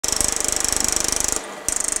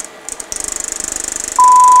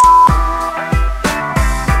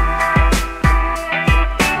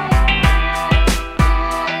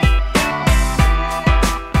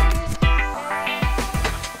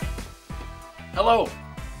Hello,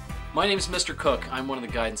 my name is Mr. Cook. I'm one of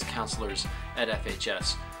the guidance counselors at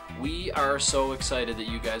FHS. We are so excited that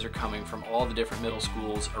you guys are coming from all the different middle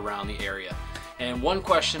schools around the area. And one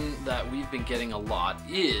question that we've been getting a lot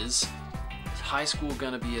is high school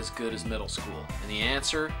going to be as good as middle school? And the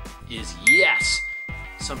answer is yes.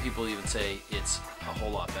 Some people even say it's a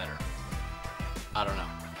whole lot better. I don't know.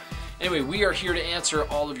 Anyway, we are here to answer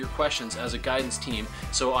all of your questions as a guidance team,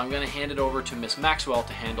 so I'm going to hand it over to Miss Maxwell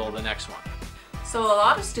to handle the next one. So a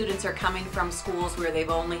lot of students are coming from schools where they've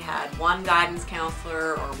only had one guidance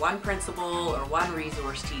counselor or one principal or one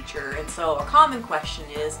resource teacher, and so a common question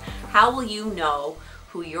is, how will you know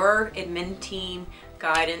who your admin team,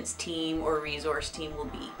 guidance team, or resource team will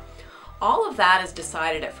be? All of that is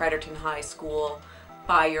decided at Fredericton High School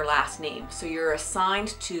by your last name. So you're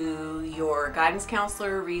assigned to your guidance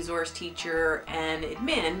counselor, resource teacher, and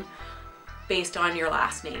admin based on your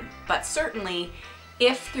last name. But certainly,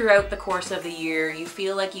 if throughout the course of the year you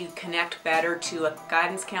feel like you connect better to a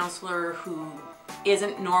guidance counselor who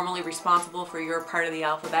isn't normally responsible for your part of the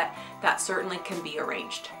alphabet, that certainly can be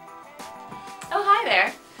arranged. Oh, hi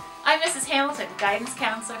there. I'm Mrs. Hamilton, guidance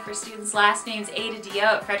counselor for students' last names A to D-O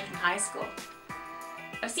at Fredericton High School.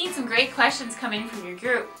 I've seen some great questions come in from your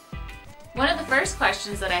group. One of the first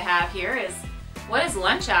questions that I have here is, what is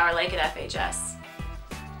lunch hour like at FHS?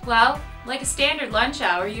 Well, like a standard lunch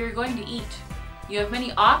hour, you're going to eat. You have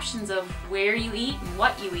many options of where you eat and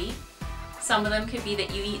what you eat. Some of them could be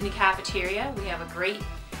that you eat in the cafeteria. We have a great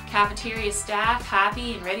cafeteria staff,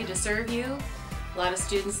 happy and ready to serve you. A lot of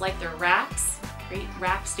students like their wraps, great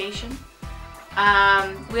wrap station.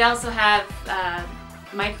 We also have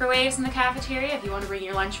microwaves in the cafeteria if you want to bring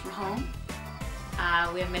your lunch from home.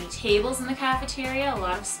 We have many tables in the cafeteria, a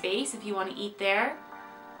lot of space if you want to eat there.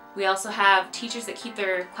 We also have teachers that keep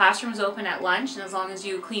their classrooms open at lunch, and as long as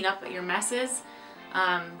you clean up at your messes,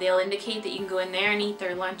 they'll indicate that you can go in there and eat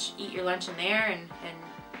your lunch in there, and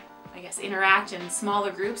I guess interact in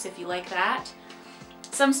smaller groups if you like that.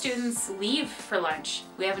 Some students leave for lunch.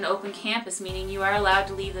 We have an open campus, meaning you are allowed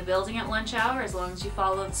to leave the building at lunch hour as long as you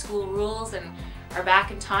follow the school rules and are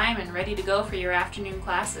back in time and ready to go for your afternoon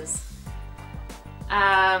classes.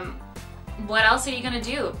 What else are you going to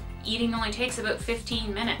do? Eating only takes about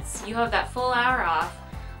 15 minutes. You have that full hour off.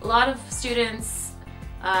 A lot of students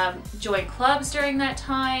join clubs during that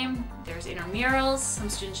time. There's intramurals. Some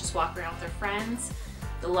students just walk around with their friends.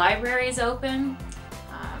 The library is open.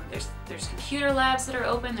 There's computer labs that are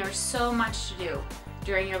open. There's so much to do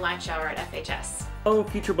during your lunch hour at FHS. Hello,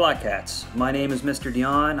 future Black Cats. My name is Mr.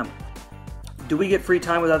 Dion. Do we get free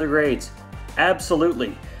time with other grades?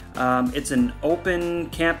 Absolutely. It's an open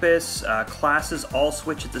campus. Classes all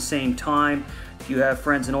switch at the same time. If you have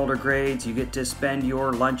friends in older grades, you get to spend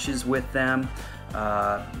your lunches with them.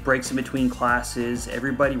 Breaks in between classes.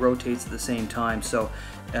 Everybody rotates at the same time. So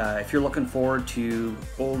if you're looking forward to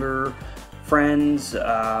older friends,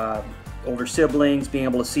 older siblings, being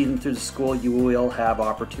able to see them through the school, you will have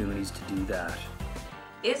opportunities to do that.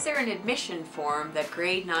 Is there an admission form that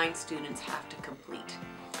grade 9 students have to complete?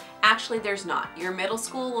 Actually, there's not. Your middle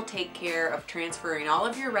school will take care of transferring all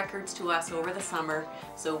of your records to us over the summer,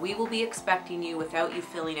 so we will be expecting you without you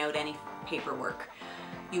filling out any paperwork.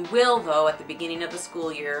 You will, though, at the beginning of the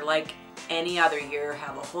school year, like any other year,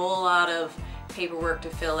 have a whole lot of paperwork to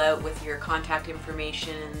fill out with your contact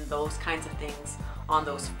information and those kinds of things on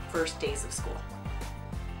those first days of school.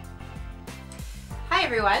 Hi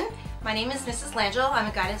everyone, my name is Mrs. Langell. I'm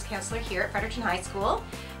a guidance counselor here at Fredericton High School.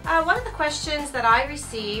 One of the questions that I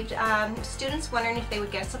received, students wondering if they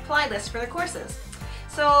would get a supply list for their courses.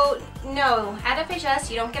 So no, at FHS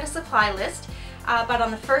you don't get a supply list, but on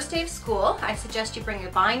the first day of school I suggest you bring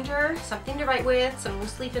your binder, something to write with, some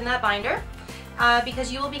loose leaf in that binder,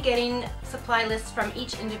 because you will be getting supply lists from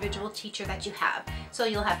each individual teacher that you have. So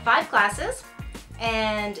you'll have 5 classes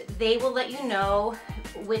and they will let you know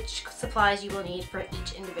which supplies you will need for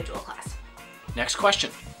each individual class. Next question.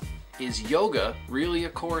 Is yoga really a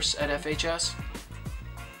course at FHS?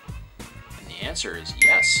 And the answer is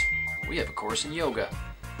yes. We have a course in yoga.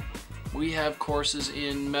 We have courses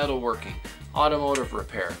in metalworking, automotive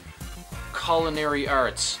repair, culinary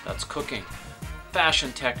arts, that's cooking,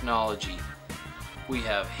 fashion technology. We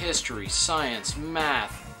have history, science,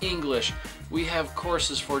 math, English. We have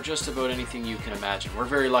courses for just about anything you can imagine. We're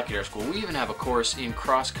very lucky at our school. We even have a course in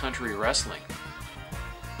cross-country wrestling.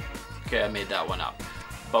 Okay, I made that one up.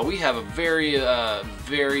 But we have a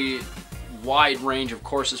very wide range of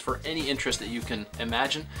courses for any interest that you can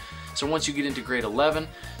imagine. So once you get into grade 11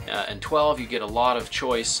 and 12, you get a lot of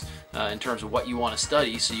choice in terms of what you want to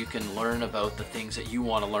study, so you can learn about the things that you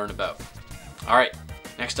want to learn about. All right,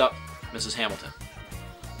 next up, Mrs. Hamilton.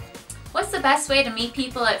 What's the best way to meet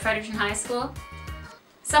people at Fredericton High School?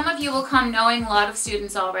 Some of you will come knowing a lot of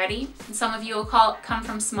students already, and some of you will come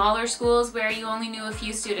from smaller schools where you only knew a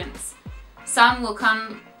few students. Some will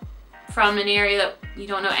come from an area that you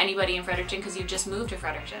don't know anybody in Fredericton because you just moved to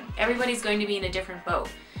Fredericton. Everybody's going to be in a different boat.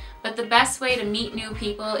 But the best way to meet new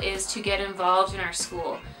people is to get involved in our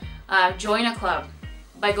school. Join a club.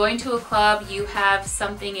 By going to a club, you have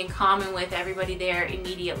something in common with everybody there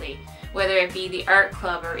immediately, whether it be the art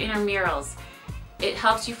club or intramurals. It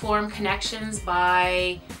helps you form connections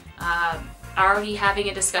by already having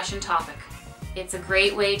a discussion topic. It's a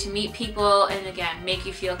great way to meet people and again, make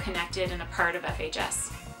you feel connected and a part of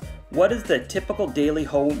FHS. What is the typical daily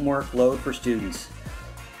homework load for students?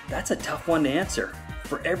 That's a tough one to answer.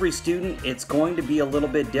 For every student, it's going to be a little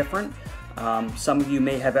bit different. Some of you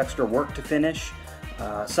may have extra work to finish.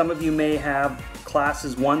 Some of you may have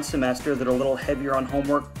classes one semester that are a little heavier on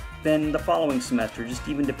homework than the following semester, just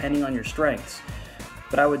even depending on your strengths.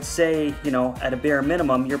 But I would say, you know, at a bare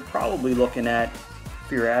minimum, you're probably looking at,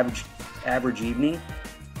 for your average evening,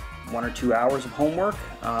 1 or 2 hours of homework.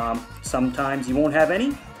 Sometimes you won't have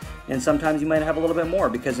any, and sometimes you might have a little bit more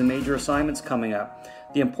because of major assignments coming up.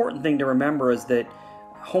 The important thing to remember is that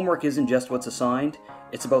homework isn't just what's assigned.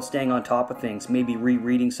 It's about staying on top of things, maybe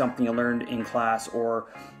rereading something you learned in class or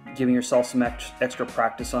giving yourself some extra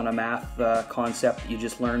practice on a math concept that you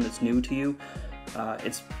just learned that's new to you.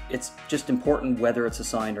 It's just important whether it's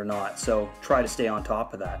assigned or not, so try to stay on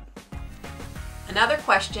top of that. Another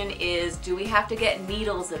question is, do we have to get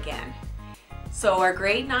needles again? So our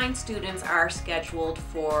grade 9 students are scheduled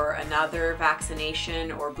for another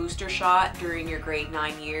vaccination or booster shot during your grade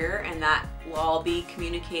 9 year, and that will all be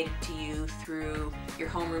communicated to you through your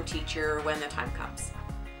homeroom teacher when the time comes.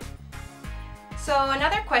 So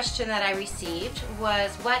another question that I received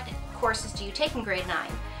was, what courses do you take in grade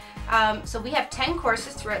 9? So we have 10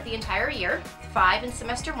 courses throughout the entire year, 5 in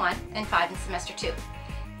semester 1 and 5 in semester 2.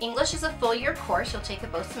 English is a full year course, you'll take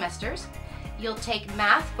it both semesters. You'll take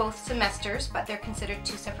math both semesters, but they're considered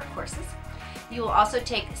 2 separate courses. You will also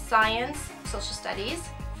take science, social studies,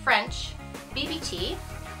 French, BBT,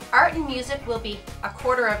 art and music will be a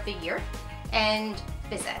quarter of the year, and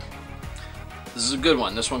phys ed. This is a good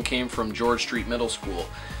one. This one came from George Street Middle School.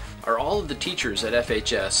 Are all of the teachers at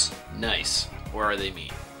FHS nice, or are they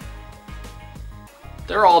mean?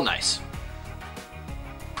 They're all nice.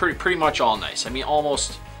 Pretty much all nice. I mean,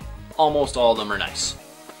 almost all of them are nice.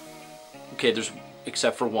 Okay,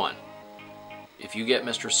 except for one. If you get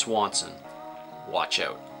Mr. Swanson, watch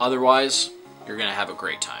out. Otherwise, you're gonna have a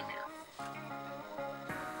great time here.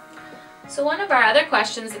 So one of our other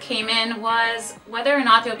questions that came in was whether or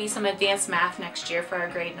not there will be some advanced math next year for our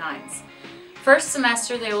grade 9s. First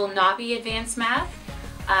semester there will not be advanced math,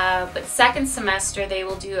 but second semester they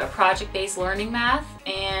will do a project-based learning math,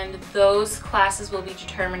 and those classes will be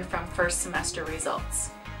determined from first semester results.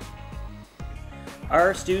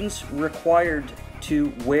 Are students required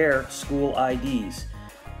to wear school IDs?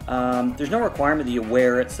 There's no requirement that you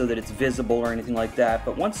wear it so that it's visible or anything like that,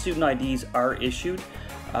 but once student IDs are issued,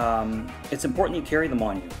 it's important you carry them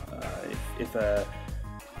on you. If a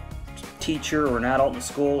teacher or an adult in the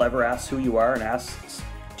school ever asks who you are and asks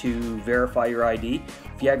to verify your ID,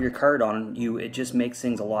 if you have your card on you, it just makes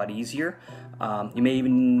things a lot easier. You may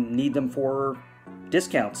even need them for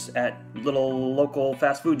discounts at little local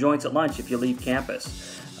fast food joints at lunch if you leave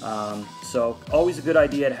campus. So always a good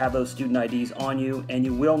idea to have those student IDs on you, and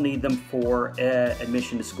you will need them for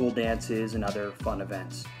admission to school dances and other fun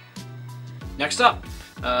events. Next up,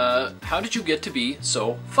 how did you get to be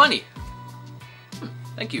so funny?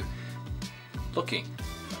 Thank you. Looking.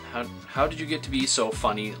 How did you get to be so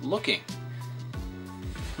funny looking?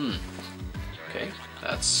 Okay,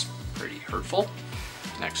 that's pretty hurtful.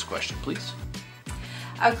 Next question, please.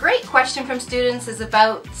 A great question from students is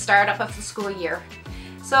about startup of the school year.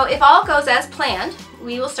 So if all goes as planned,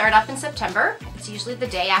 we will start up in September. It's usually the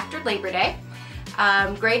day after Labor Day.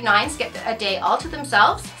 Grade 9s get a day all to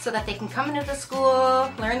themselves so that they can come into the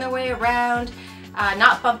school, learn their way around,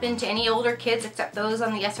 not bump into any older kids except those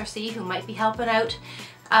on the SRC who might be helping out.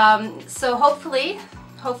 So hopefully,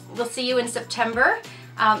 we'll see you in September.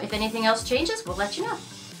 If anything else changes, we'll let you know.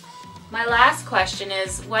 My last question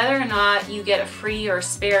is whether or not you get a free or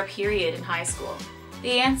spare period in high school.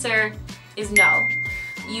 The answer is no.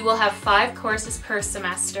 You will have 5 courses per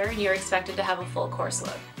semester and you're expected to have a full course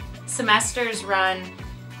load. Semesters run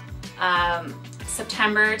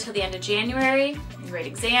September till the end of January, you write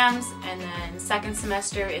exams, and then second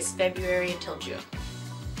semester is February until June.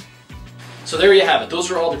 So there you have it.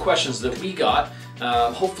 Those are all the questions that we got.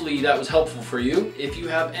 Hopefully that was helpful for you. If you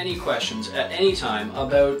have any questions at any time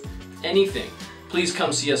about anything, please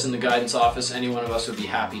come see us in the guidance office. Any one of us would be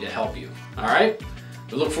happy to help you. All right?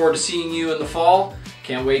 We look forward to seeing you in the fall.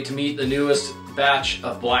 Can't wait to meet the newest batch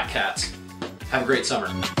of Black Cats. Have a great summer.